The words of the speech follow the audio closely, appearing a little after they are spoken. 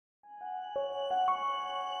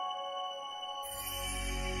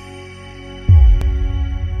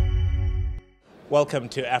Welcome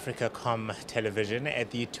to AfricaCom Television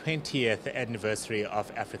at the 20th anniversary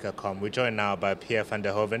of AfricaCom. We're joined now by Pierre van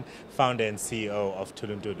der Hoven, founder and CEO of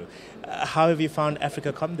Tuluntulu. How have you found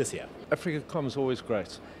AfricaCom this year? AfricaCom is always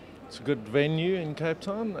great. It's a good venue in Cape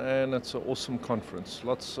Town and it's an awesome conference.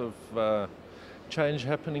 Lots of change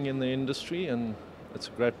happening in the industry, and it's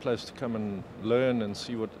a great place to come and learn and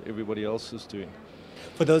see what everybody else is doing.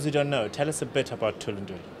 For those who don't know, tell us a bit about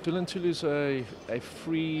Tuluntulu. Tuluntulu is a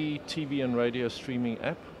free TV and radio streaming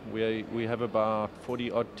app. We have about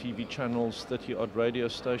 40-odd TV channels, 30-odd radio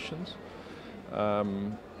stations.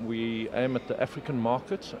 We aim at the African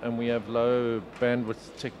market, and we have low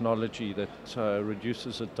bandwidth technology that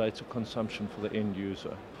reduces the data consumption for the end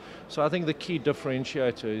user. So I think the key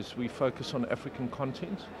differentiator is we focus on African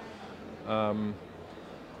content.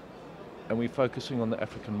 And we're focusing on the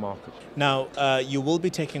African market. Now, you will be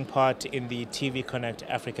taking part in the TV Connect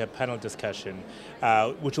Africa panel discussion,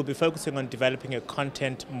 which will be focusing on developing a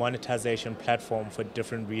content monetization platform for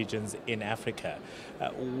different regions in Africa.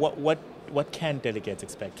 What can delegates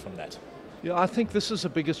expect from that? Yeah, I think this is the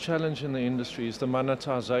biggest challenge in the industry, is the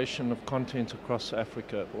monetization of content across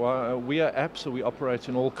Africa. Well, we are apps, so we operate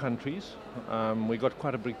in all countries. We've got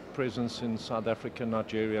quite a big presence in South Africa,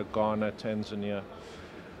 Nigeria, Ghana, Tanzania.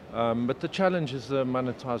 But the challenge is the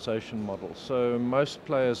monetization model. So most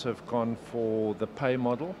players have gone for the pay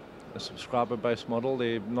model, a subscriber-based model.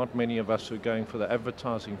 There are not many of us who are going for the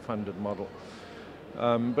advertising-funded model.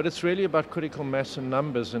 But it's really about critical mass and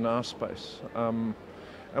numbers in our space.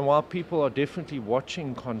 And while people are definitely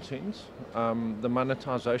watching content, the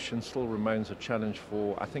monetization still remains a challenge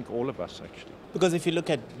for, I think, all of us actually. Because if you look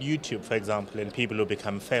at YouTube, for example, and people who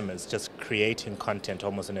become famous just creating content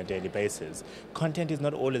almost on a daily basis, content is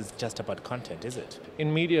not always just about content, is it?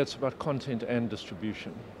 In media, it's about content and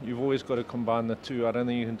distribution. You've always got to combine the two. I don't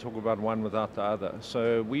think you can talk about one without the other.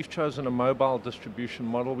 So we've chosen a mobile distribution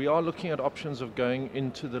model. We are looking at options of going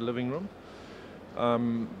into the living room.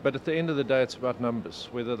 But at the end of the day, it's about numbers.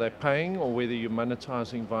 Whether they're paying or whether you're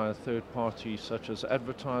monetizing via third parties such as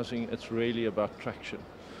advertising, it's really about traction.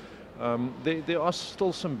 There are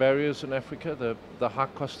still some barriers in Africa. The high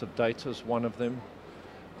cost of data is one of them.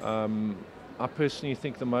 I personally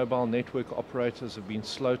think the mobile network operators have been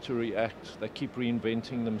slow to react. They keep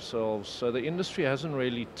reinventing themselves. So the industry hasn't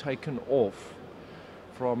really taken off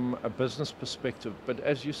from a business perspective. But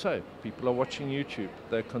as you say, people are watching YouTube.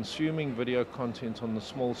 They're consuming video content on the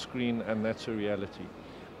small screen, and that's a reality.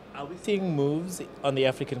 Are we seeing moves on the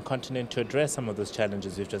African continent to address some of those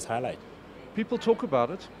challenges you've just highlighted? People talk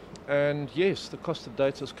about it, and yes, the cost of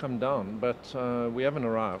data has come down, but we haven't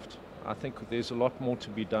arrived. I think there's a lot more to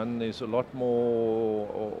be done. There's a lot more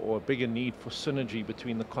or a bigger need for synergy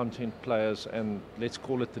between the content players and, let's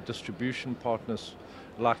call it, the distribution partners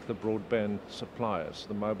like the broadband suppliers,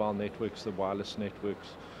 the mobile networks, the wireless networks.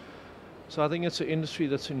 So I think it's an industry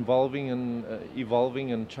that's evolving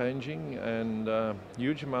and changing, and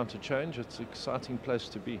huge amount of change. It's an exciting place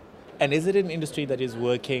to be. And is it an industry that is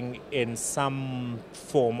working in some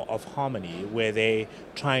form of harmony where they're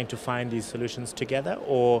trying to find these solutions together,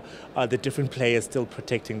 or are the different players still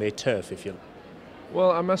protecting their turf, if you like?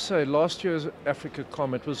 Well, I must say, last year's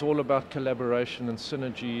AfricaCom, it was all about collaboration and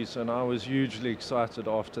synergies, and I was hugely excited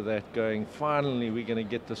after that, going, finally we're going to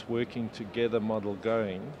get this working together model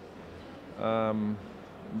going.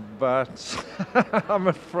 But I'm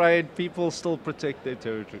afraid people still protect their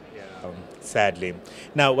territory. Sadly.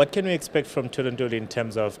 Now, what can we expect from Tuluntulu in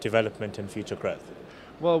terms of development and future growth?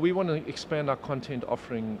 Well, we want to expand our content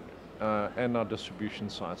offering and our distribution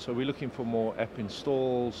side. So we're looking for more app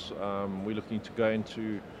installs. We're looking to go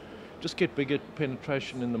into just get bigger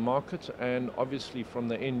penetration in the market, and obviously from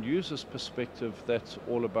the end user's perspective, that's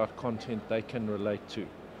all about content they can relate to.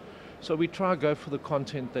 So we try to go for the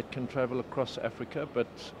content that can travel across Africa, but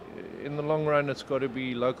in the long run it's got to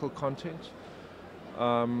be local content.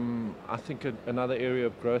 I think another area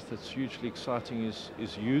of growth that's hugely exciting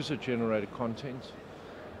is user-generated content.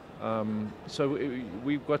 So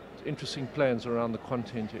we've got interesting plans around the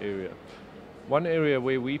content area. One area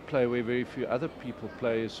where we play, where very few other people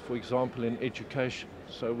play, is, for example, in education.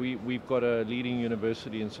 So we've got a leading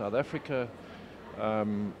university in South Africa,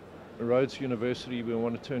 Rhodes University. We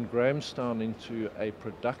want to turn Grahamstown into a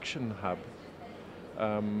production hub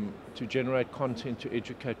to generate content to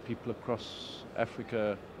educate people across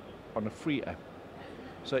Africa on a free app.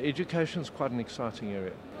 So education is quite an exciting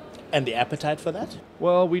area. And the appetite for that?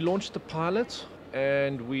 Well, we launched the pilot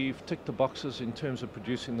and we've ticked the boxes in terms of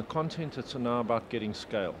producing the content. It's now about getting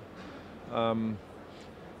scale.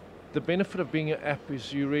 The benefit of being an app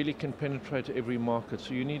is you really can penetrate every market.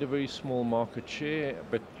 So you need a very small market share,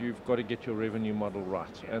 but you've got to get your revenue model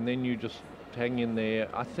right. And then you just hang in there.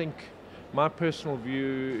 I think my personal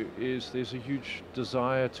view is there's a huge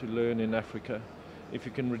desire to learn in Africa. If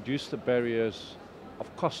you can reduce the barriers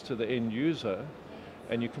of cost to the end user,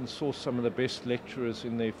 and you can source some of the best lecturers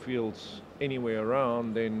in their fields anywhere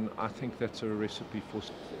around, then I think that's a recipe for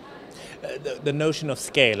success. The notion of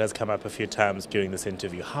scale has come up a few times during this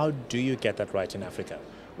interview. How do you get that right in Africa?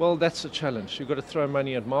 Well, that's the challenge. You've got to throw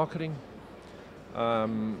money at marketing.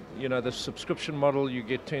 The subscription model, you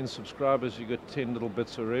get 10 subscribers, you get 10 little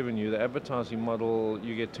bits of revenue. The advertising model,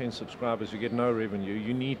 you get 10 subscribers, you get no revenue.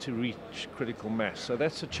 You need to reach critical mass. So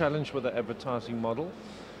that's a challenge with the advertising model.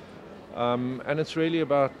 And it's really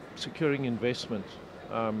about securing investment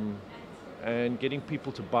and getting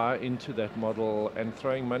people to buy into that model and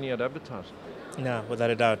throwing money at advertising. No, without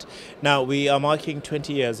a doubt. Now, we are marking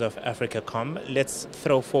 20 years of AfricaCom. Let's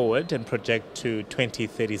throw forward and project to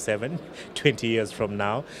 2037, 20 years from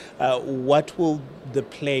now. What will the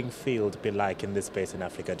playing field be like in this space in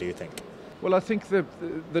Africa, do you think? Well, I think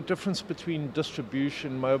the difference between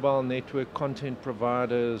distribution, mobile network, content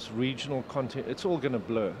providers, regional content, it's all going to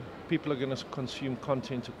blur. People are going to consume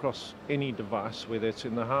content across any device, whether it's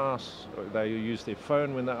in the house, or they use their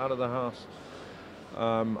phone when they're out of the house.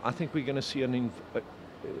 I think we're going to see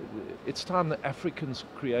it's time that Africans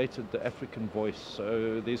created the African voice,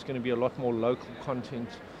 so there's going to be a lot more local content.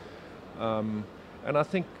 And I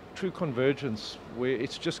think true convergence, where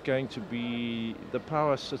it's just going to be the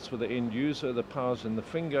power sits with the end user, the power's in the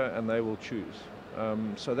finger, and they will choose.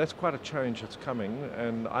 So that's quite a change that's coming,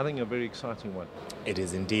 and I think a very exciting one. It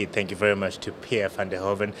is indeed. Thank you very much to Pierre van der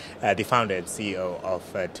Hoven, the founder and CEO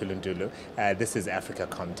of Tuluntulu. This is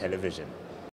AfricaCom Television.